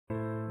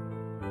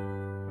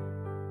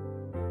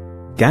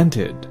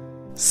Candid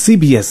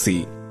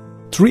CBSE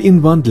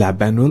 3-in-1 Lab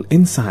Manual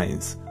in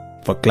Science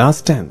for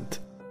Class 10th.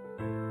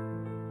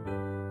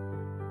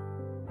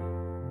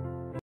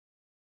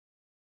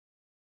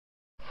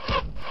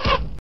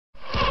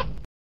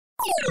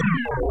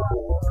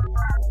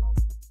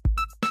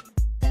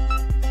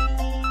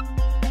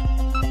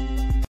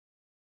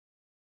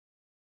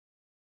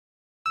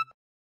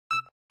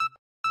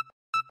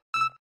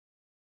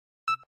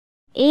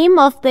 Aim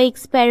of the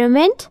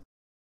experiment: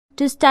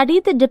 to study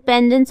the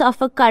dependence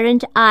of a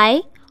current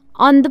I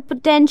on the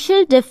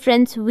potential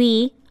difference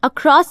V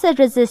across a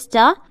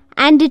resistor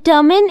and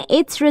determine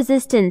its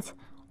resistance.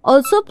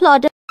 Also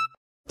plot a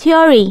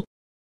theory.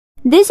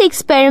 This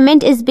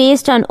experiment is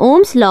based on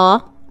Ohm's law.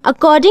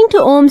 According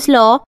to Ohm's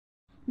law,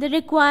 the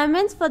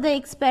requirements for the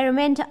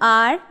experiment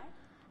are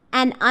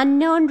an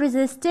unknown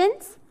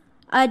resistance,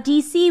 a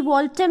DC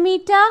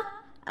voltmeter,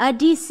 a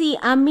DC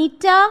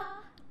ammeter,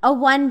 a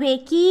one-way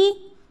key,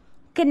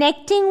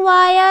 connecting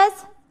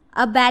wires,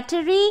 a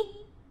battery,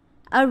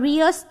 a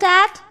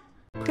rheostat.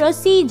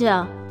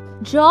 Procedure: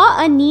 draw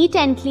a neat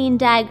and clean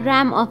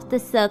diagram of the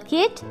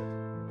circuit.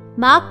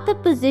 Mark the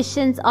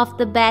positions of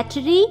the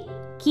battery,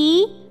 key,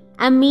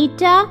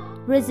 ammeter,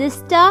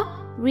 resistor,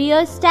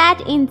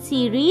 rheostat in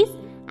series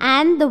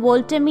and the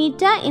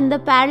voltmeter in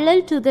the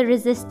parallel to the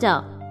resistor.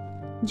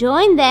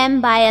 Join them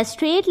by a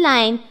straight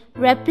line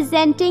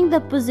representing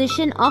the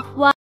position of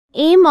one.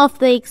 Aim of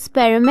the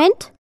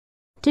experiment: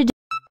 to do.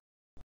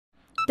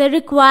 The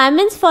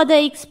requirements for the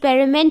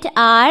experiment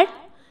are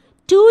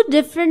two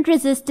different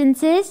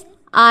resistances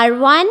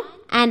R1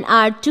 and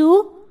R2,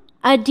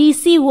 a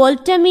DC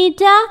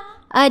voltmeter,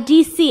 a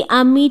DC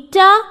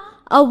ammeter,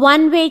 a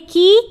one-way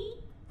key,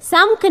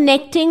 some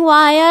connecting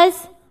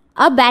wires,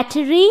 a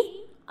battery,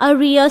 a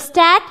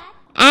rheostat,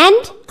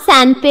 and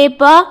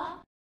sandpaper.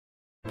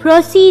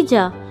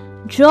 Procedure: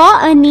 draw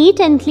a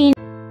neat and clean.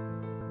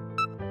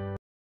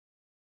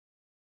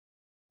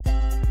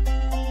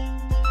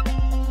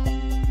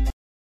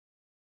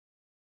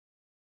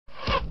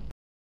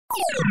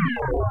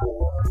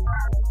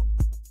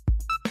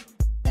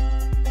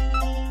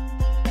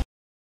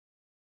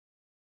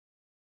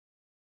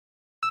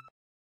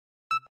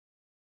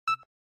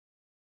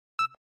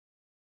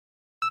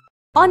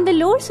 On the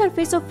lower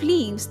surface of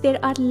leaves, there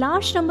are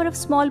large number of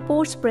small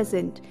pores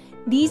present.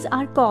 These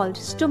are called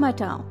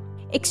stomata.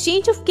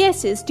 Exchange of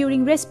gases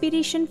during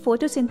respiration,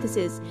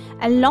 photosynthesis,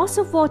 and loss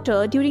of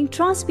water during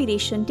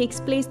transpiration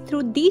takes place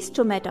through these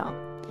stomata.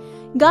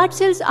 Guard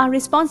cells are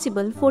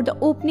responsible for the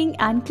opening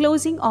and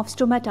closing of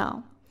stomata.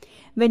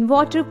 When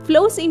water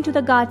flows into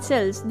the guard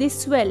cells, they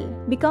swell,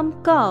 become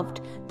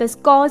curved, thus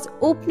cause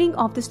opening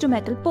of the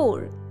stomatal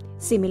pore.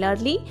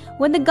 Similarly,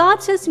 when the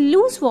guard cells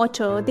lose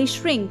water, they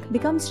shrink,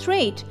 become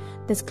straight,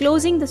 thus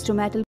closing the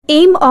stomatal.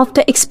 Aim of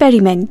the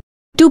experiment: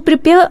 to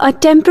prepare a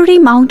temporary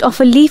mount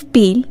of a leaf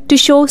peel to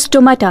show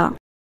stomata.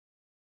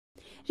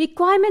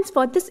 Requirements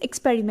for this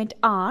experiment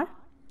are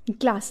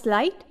glass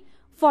slide,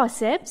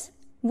 forceps,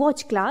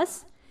 watch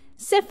glass,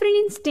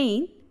 safranin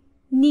stain,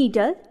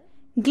 needle,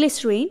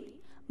 glycerin,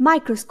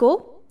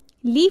 microscope,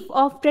 leaf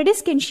of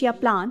Tradescantia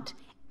plant,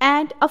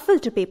 and a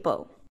filter paper.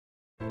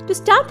 To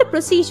start the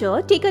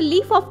procedure, take a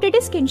leaf of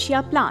Tradescantia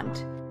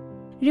plant.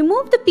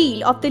 Remove the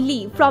peel of the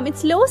leaf from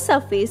its lower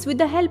surface with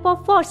the help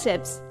of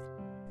forceps.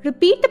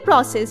 Repeat the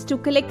process to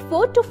collect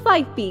 4 to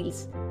 5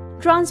 peels.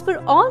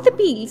 Transfer all the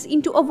peels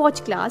into a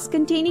watch glass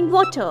containing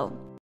water.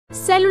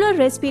 Cellular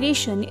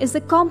respiration is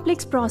a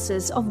complex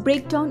process of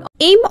breakdown.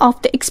 Aim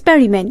of the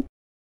experiment: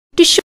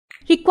 to show.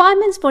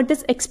 Requirements for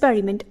this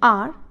experiment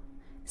are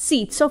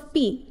seeds of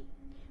pea,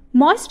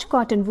 moist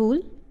cotton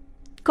wool,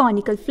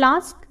 conical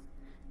flask,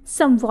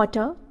 some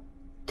water,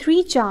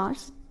 3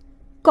 jars,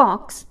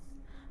 corks,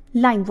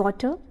 lime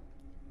water,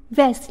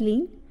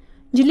 Vaseline,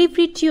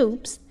 delivery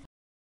tubes.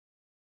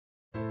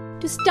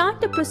 To start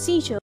the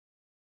procedure,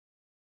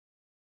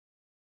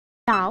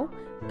 now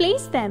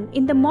place them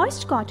in the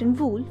moist cotton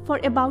wool for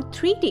about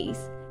 3 days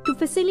to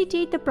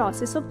facilitate the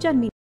process of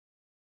germination.